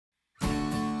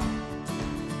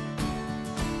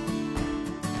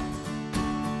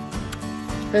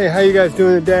Hey, how you guys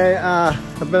doing today?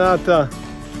 I've been out at the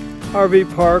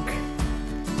RV park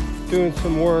doing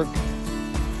some work,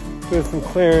 doing some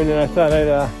clearing, and I thought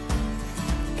I'd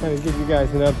kind of give you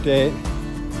guys an update.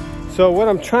 So what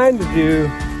I'm trying to do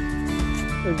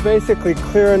is basically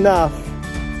clear enough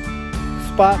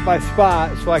spot by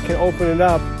spot so I can open it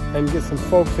up and get some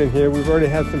folks in here. We've already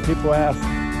had some people ask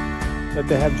that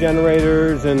they have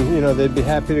generators and, you know, they'd be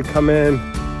happy to come in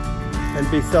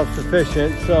and be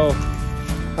self-sufficient. So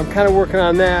I'm kind of working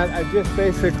on that. I just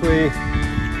basically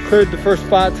cleared the first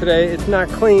spot today. It's not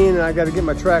clean, and I got to get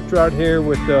my tractor out here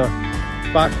with the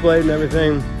box blade and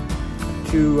everything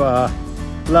to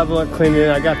level it, clean it.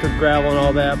 I got the gravel and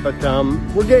all that, but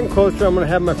we're getting closer. I'm going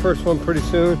to have my first one pretty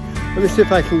soon. Let me see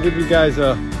if I can give you guys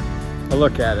a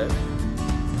look at it.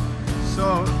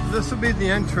 So this will be the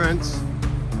entrance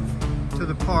to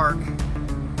the park,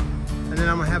 and then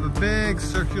I'm going to have a big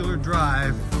circular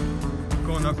drive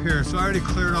going up here. So I already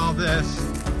cleared all this.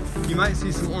 You might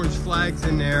see some orange flags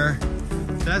in there.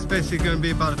 That's basically going to be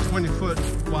about a 20-foot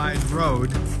wide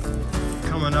road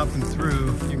coming up and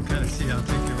through. You can kind of see, I'll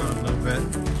take you around a little bit.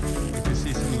 You can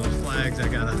see some of those flags. I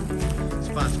got a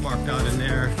spots marked out in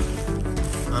there.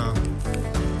 You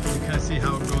kind of see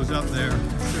how it goes up there.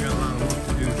 Still got a lot of work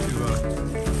to do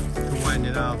to widen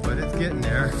it out, but it's getting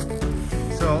there.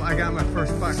 So I got my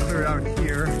first spot cleared out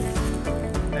here.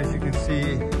 As you can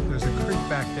see, there's a creek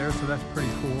back there, so that's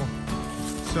pretty cool.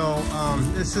 So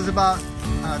this is about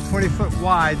 20 foot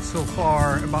wide so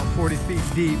far, about 40 feet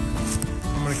deep.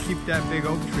 I'm gonna keep that big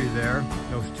oak tree there,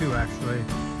 those two actually.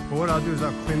 But what I'll do is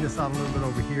I'll clean this out a little bit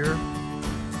over here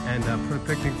and put a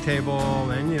picnic table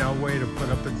and, you know, a way to put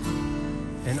up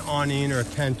an awning or a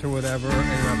tent or whatever,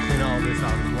 and I'll clean all this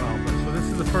out as well. But so this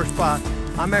is the first spot.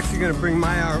 I'm actually gonna bring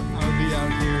my RV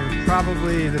out here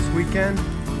probably this weekend,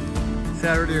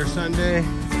 Saturday or Sunday,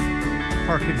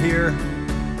 park it here,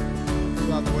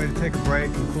 go out the way to take a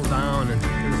break and cool down, and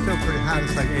it's still pretty hot.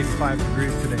 It's like 85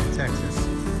 degrees today in Texas.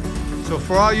 So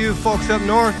for all you folks up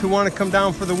north who want to come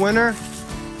down for the winter,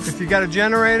 if you got a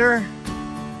generator,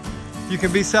 you can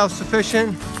be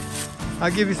self-sufficient. I'll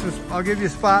give you a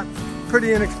spot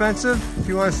pretty inexpensive. If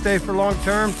you want to stay for long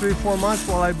term, 3-4 months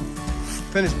while I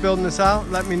finish building this out,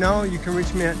 let me know. You can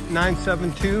reach me at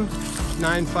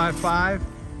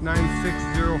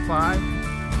 972-955-9605.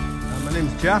 My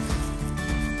name's Jeff,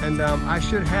 and I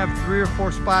should have 3 or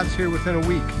 4 spots here within a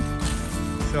week.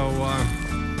 So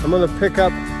I'm gonna pick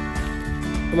up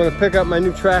my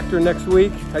new tractor next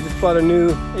week. I just bought a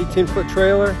new 18-foot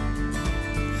trailer.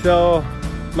 So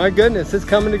my goodness, it's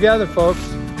coming together, folks.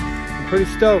 I'm pretty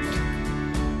stoked.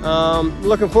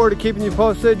 Looking forward to keeping you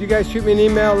posted. You guys shoot me an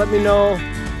email, let me know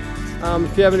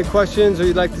if you have any questions or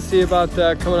you'd like to see about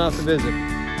coming out to visit.